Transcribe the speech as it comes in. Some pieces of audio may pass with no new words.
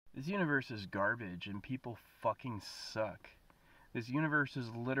This universe is garbage and people fucking suck. This universe is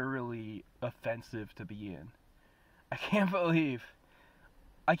literally offensive to be in. I can't believe.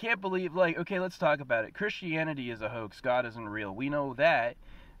 I can't believe, like, okay, let's talk about it. Christianity is a hoax. God isn't real. We know that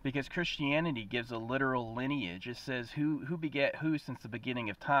because Christianity gives a literal lineage. It says who begat who since the beginning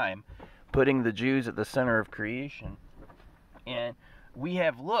of time, putting the Jews at the center of creation. And we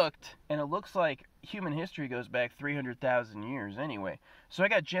have looked, and it looks like human history goes back 300,000 years anyway. So I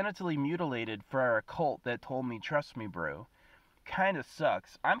got genitally mutilated for a cult that told me, trust me, bro. Kind of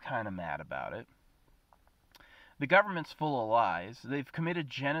sucks. I'm kind of mad about it. The government's full of lies. They've committed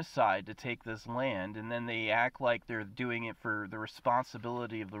genocide to take this land, and then they act like they're doing it for the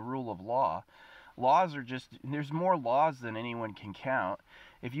responsibility of the rule of law. Laws are just, there's more laws than anyone can count.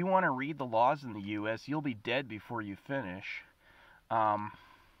 If you want to read the laws in the U.S., you'll be dead before you finish. Um,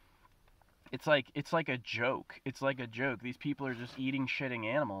 it's like a joke. It's like a joke. These people are just eating, shitting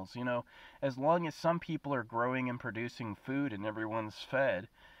animals. You know, as long as some people are growing and producing food and everyone's fed,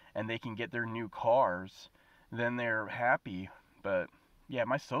 and they can get their new cars, then they're happy. But yeah,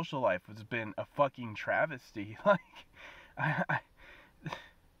 my social life has been a fucking travesty. Like, I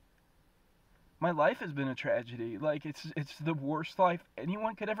my life has been a tragedy. Like, it's the worst life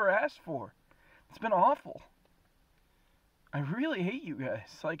anyone could ever ask for. It's been awful. I really hate you guys.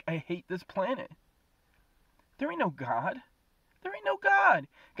 Like, I hate this planet. There ain't no God. There ain't no God.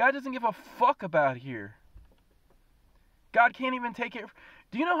 God doesn't give a fuck about here. God can't even take it.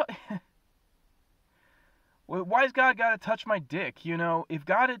 Do you know? Why's God gotta touch my dick? You know, if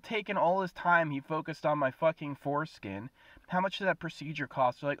God had taken all his time, he focused on my fucking foreskin, how much did that procedure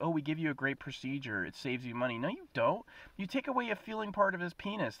cost? They're like, oh, we give you a great procedure. It saves you money. No, you don't. You take away a feeling part of his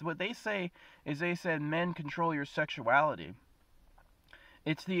penis. What they say is they said men control your sexuality.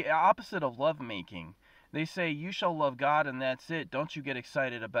 It's the opposite of lovemaking. They say you shall love God and that's it. Don't you get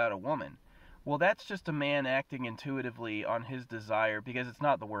excited about a woman. Well, that's just a man acting intuitively on his desire because it's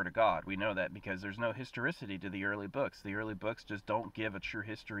not the Word of God. We know that because there's no historicity to the early books. The early books just don't give a true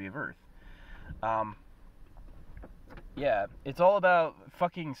history of Earth. Um, yeah, it's all about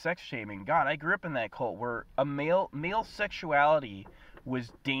fucking sex shaming. God, I grew up in that cult where a male sexuality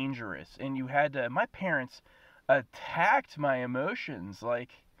was dangerous, and you had to. My parents attacked my emotions. Like,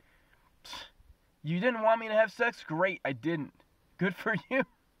 you didn't want me to have sex? Great, I didn't. Good for you.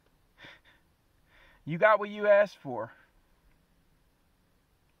 You got what you asked for.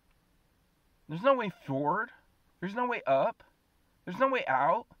 There's no way forward. There's no way up. There's no way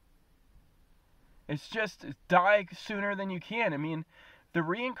out. It's just die sooner than you can. I mean, the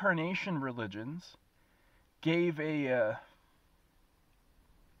reincarnation religions gave a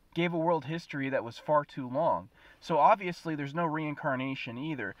world history that was far too long. So obviously there's no reincarnation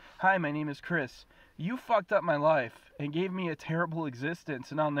either. Hi, my name is Chris. You fucked up my life and gave me a terrible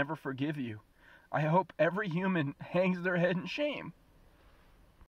existence, and I'll never forgive you. I hope every human hangs their head in shame.